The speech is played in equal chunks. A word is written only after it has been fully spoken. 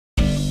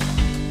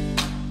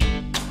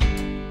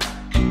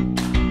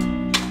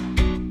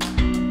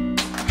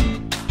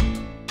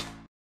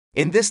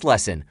In this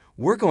lesson,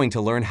 we're going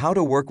to learn how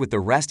to work with the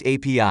REST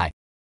API.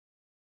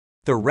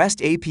 The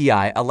REST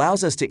API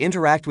allows us to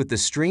interact with the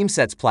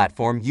StreamSets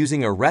platform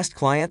using a REST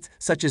client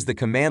such as the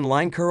command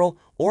line curl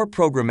or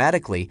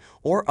programmatically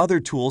or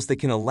other tools that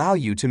can allow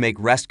you to make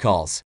REST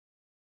calls.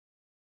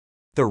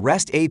 The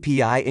REST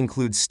API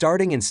includes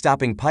starting and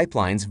stopping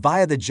pipelines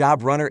via the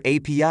Job Runner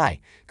API,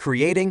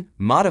 creating,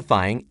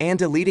 modifying, and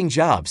deleting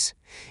jobs.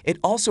 It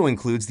also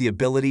includes the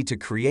ability to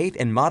create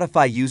and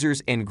modify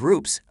users and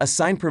groups,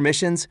 assign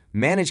permissions,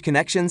 manage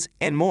connections,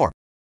 and more.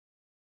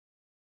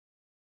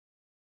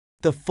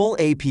 The full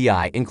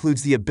API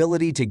includes the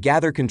ability to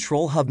gather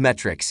Control Hub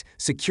metrics,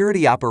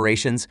 security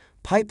operations,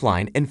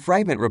 pipeline and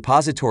fragment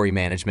repository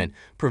management,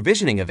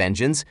 provisioning of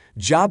engines,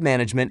 job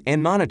management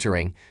and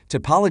monitoring,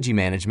 topology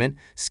management,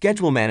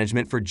 schedule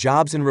management for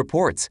jobs and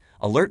reports,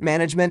 alert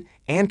management,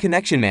 and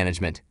connection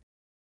management.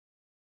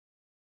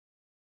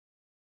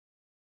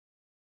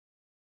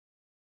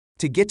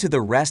 To get to the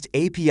REST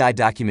API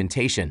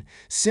documentation,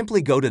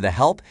 simply go to the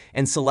Help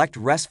and select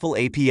RESTful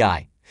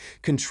API.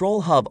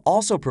 Control Hub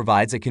also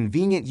provides a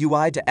convenient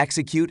UI to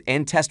execute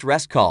and test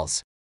REST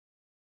calls.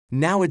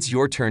 Now it's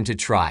your turn to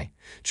try.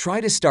 Try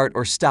to start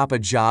or stop a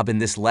job in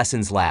this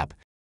lessons lab.